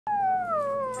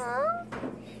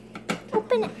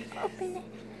Open it. Open it.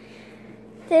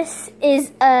 This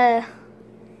is a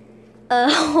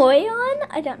Hoyon.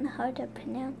 I don't know how to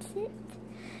pronounce it.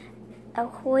 A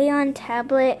Hoyon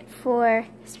tablet for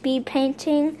speed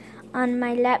painting on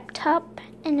my laptop,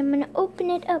 and I'm gonna open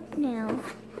it up now.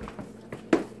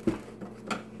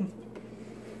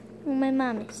 Well, my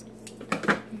mom's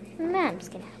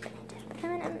gonna open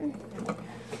it up.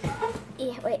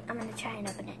 Yeah, wait, I'm gonna try and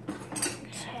open it.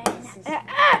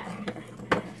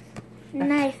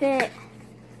 Knife it.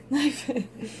 Knife it.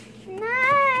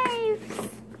 Knife.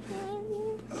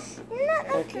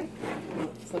 Okay.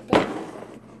 Flip it.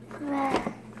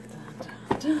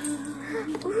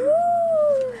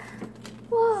 Ooh.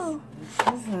 Whoa. This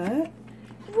is it.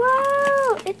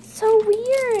 Whoa. It's so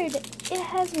weird. It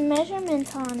has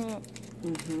measurements on it.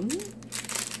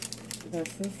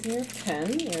 This is your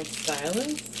pen, your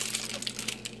stylus.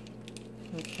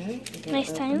 Okay. My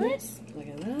stylus? Look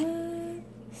at that.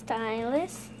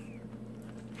 Stylus.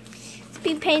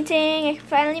 Speed painting. I can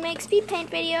finally make speed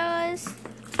paint videos.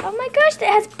 Oh my gosh, it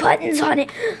has buttons on it.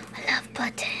 I love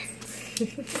buttons.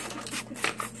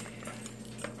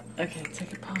 Okay,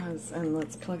 take a pause and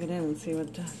let's plug it in and see what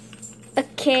it does.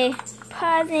 Okay,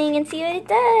 pausing and see what it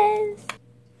does.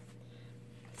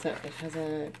 So it has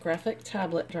a graphic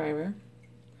tablet driver.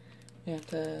 We have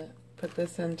to put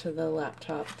this into the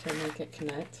laptop to make it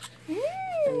connect.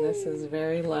 And this is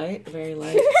very light,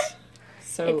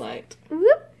 so light.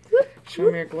 Whoop, whoop. Show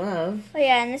me your glove. Oh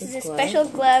yeah, and this is a special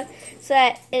glove so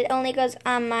that it only goes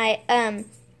on my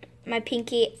my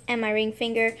pinky and my ring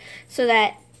finger, so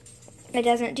that it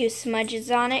doesn't do smudges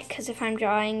on it, because if I'm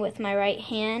drawing with my right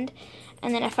hand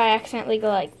and then if I accidentally go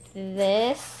like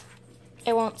this,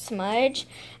 it won't smudge.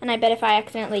 And I bet if I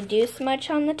accidentally do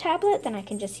smudge on the tablet, then I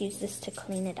can just use this to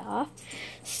clean it off.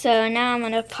 So now I'm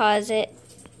going to pause it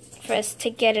for us to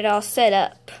get it all set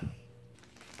up.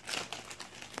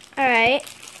 Alright,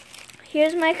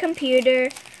 here's my computer.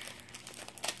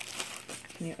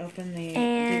 Can you open the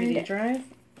DVD drive?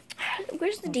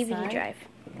 Where's the DVD drive?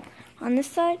 On this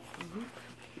side?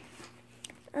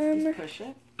 Just push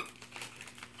it.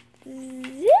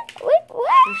 Wait,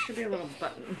 what? There should be a little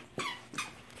button.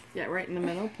 Yeah, right in the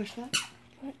middle. Push that.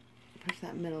 What? Push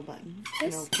that middle button.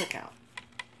 This? And it'll click out.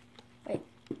 Wait.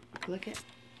 Click it.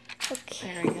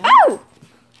 Okay. There we go. Oh!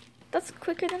 That's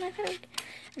quicker than I thought.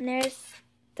 And there's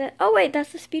the... Oh, wait,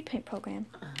 that's the speed paint program.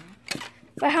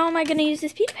 But how am I going to use the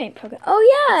speed paint program? Oh,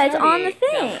 yeah, it's on the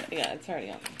thing. Yeah, it's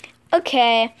already on.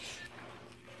 Okay.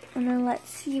 And then let's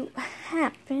see what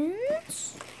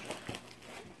happens.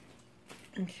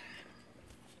 Okay.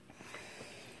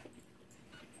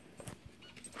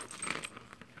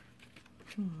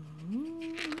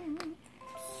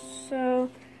 So,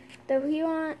 the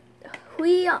Huion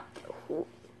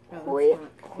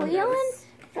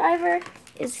driver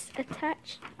is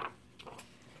attached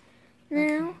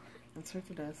now. Insert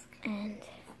the disc. And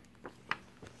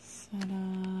set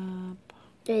up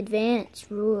the advanced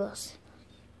rules.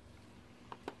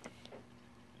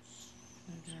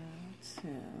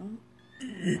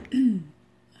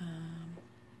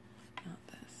 Not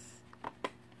this.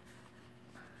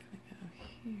 Gonna go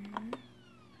here.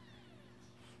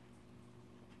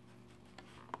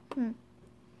 I'm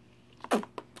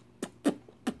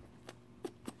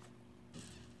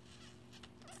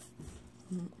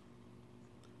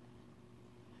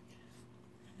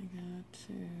gonna go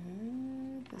to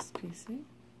this PC.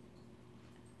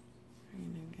 We're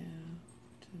gonna go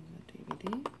to the DVD.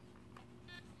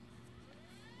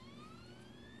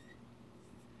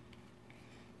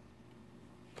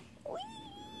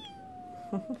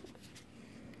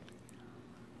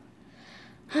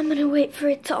 I'm gonna wait for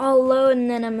it to all load and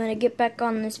then I'm gonna get back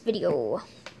on this video.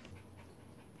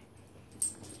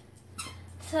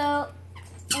 So,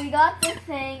 we got this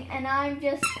thing and I'm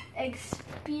just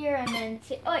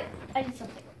experimenting. Oh wait, I did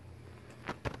something.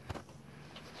 Wrong.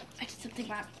 I did something!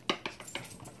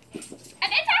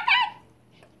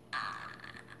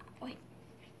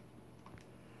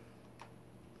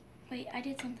 Wait, I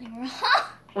did something wrong.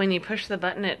 When you push the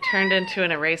button, it turned into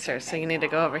an eraser, so you need to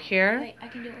go over here. Wait, I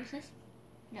can do it with this?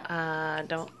 No.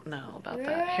 Don't know about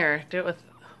that. Here, do it with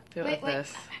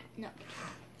this. No.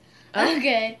 Oh.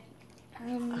 Okay.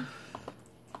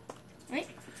 Wait.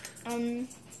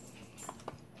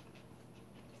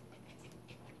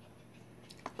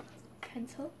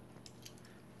 Pencil.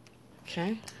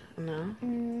 Okay. No.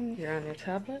 You're on your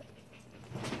tablet?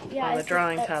 Yeah. On the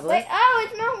drawing tablet. Wait, oh,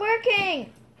 it's not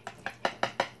working!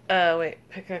 Wait,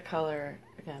 pick a color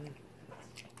again.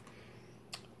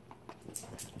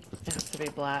 It has to be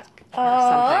black or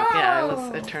something.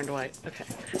 Yeah, it turned white. Okay.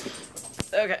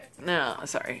 Okay, now,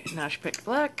 sorry. Now she picked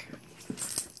black.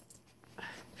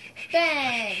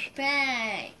 Bang!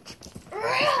 Bang!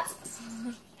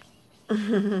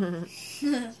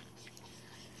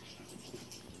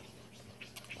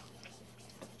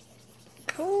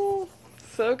 Cool.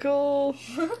 So cool.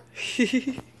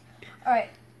 Alright.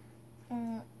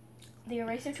 The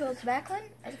eraser tool is the back one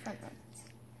or the front one?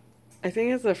 I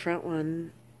think it's the front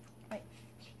one. Wait.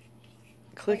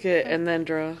 Click it and then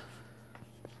draw.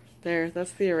 There,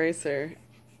 that's the eraser.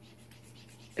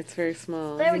 It's very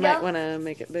small. There we you go. might want to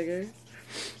make it bigger.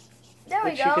 There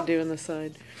we Which go. you could do on the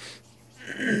side.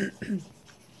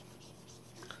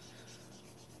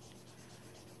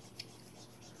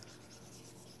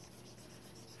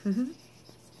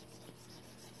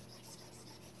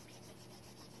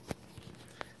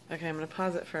 Okay, I'm going to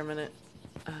pause it for a minute.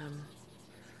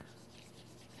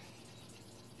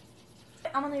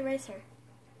 I'm on the eraser.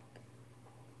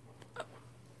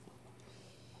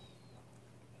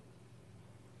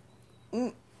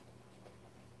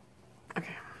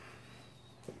 Okay.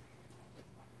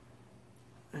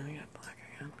 And we got black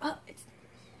again. Oh, it's...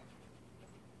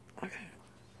 Okay.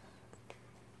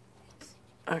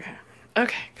 Okay.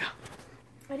 Okay, go.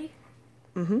 Ready?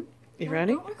 Mm-hmm. You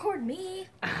ready? Don't record me.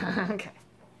 Okay.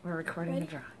 We're recording Ready?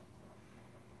 the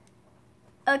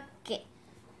drawing. Okay.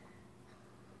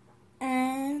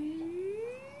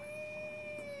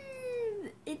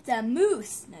 It's a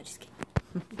moose. No, just kidding.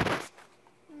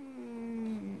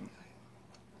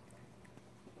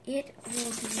 It will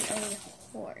be a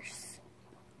horse.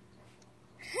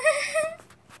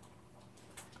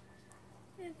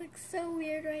 It looks so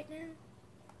weird right now.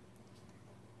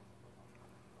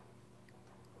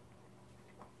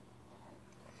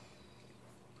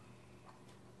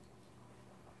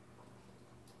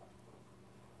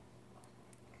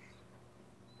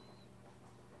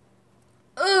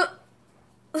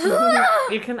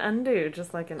 You can undo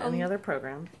just like in any other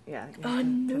program. Yeah. You can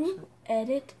Undo,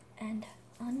 edit, and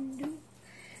undo.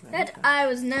 That I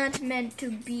was not meant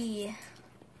to be.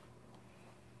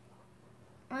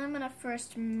 I'm gonna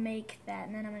first make that,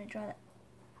 and then I'm gonna draw that.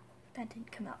 That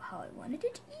didn't come out how I wanted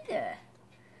it either.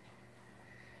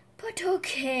 But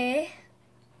okay.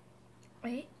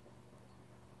 Wait.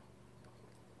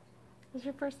 It's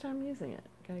your first time using it.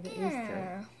 Gotta get used to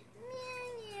it.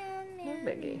 No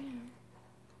biggie.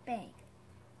 Bang.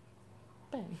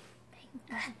 Bang.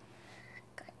 Bang.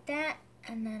 Got that,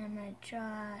 and then I'm gonna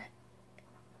draw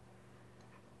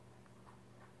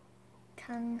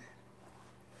tongue,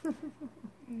 and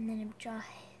then I'm draw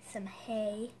some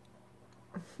hay,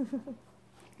 and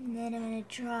then I'm gonna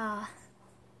draw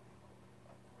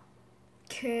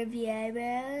curvy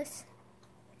eyebrows.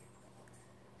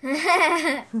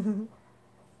 Then I'm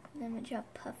gonna draw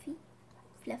puffy,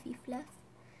 fluffy fluff,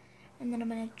 and then I'm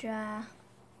gonna draw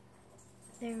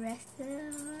the rest of the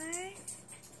horse.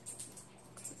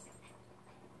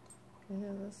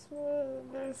 Yeah, this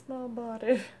very small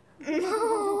body.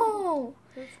 No!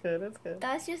 That's good, that's good.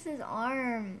 That's just his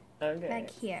arm Okay. back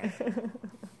here.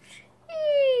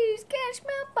 Ew, scratch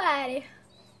my body.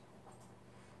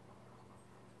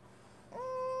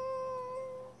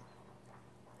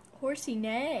 Horsey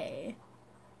neigh.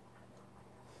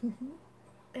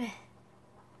 Bleh.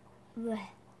 Bleh.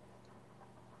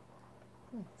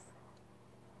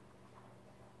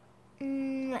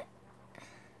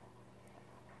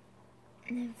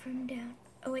 And then from down.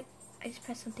 Oh wait, I just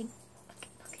pressed something.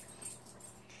 Okay.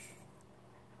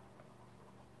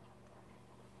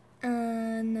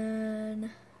 And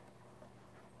then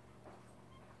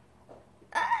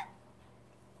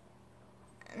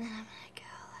and then I'm gonna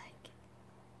go like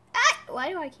why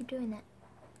do I keep doing that?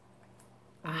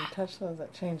 When you touch those,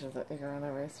 it changes it. You're on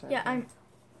eraser. Yeah,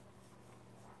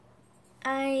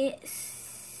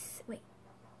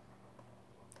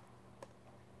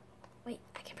 wait,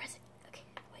 I can press it. Okay,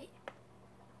 wait.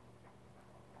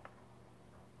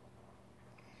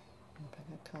 Pick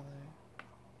a color.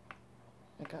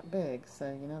 It got big, so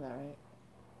you know that, right?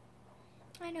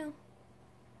 I know.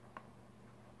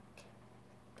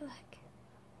 Black.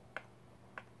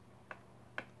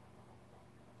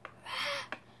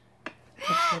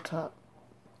 Touch the top.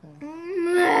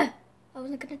 I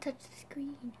wasn't gonna touch the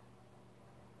screen.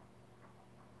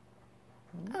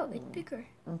 Oh, it's bigger.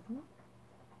 Mm-hmm.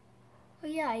 Oh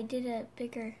yeah, I did a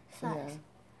bigger size.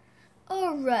 Yeah.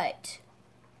 Alright.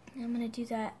 I'm gonna do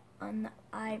that on the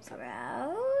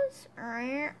eyebrows.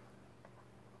 And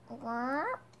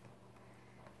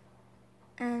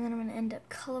then I'm gonna end up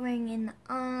coloring in the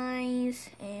eyes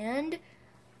and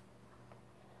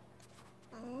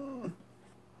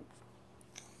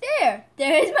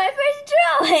there is my first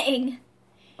drawing.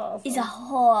 Awesome. It's a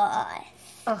horse.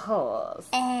 A horse.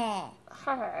 Eh.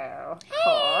 Horse.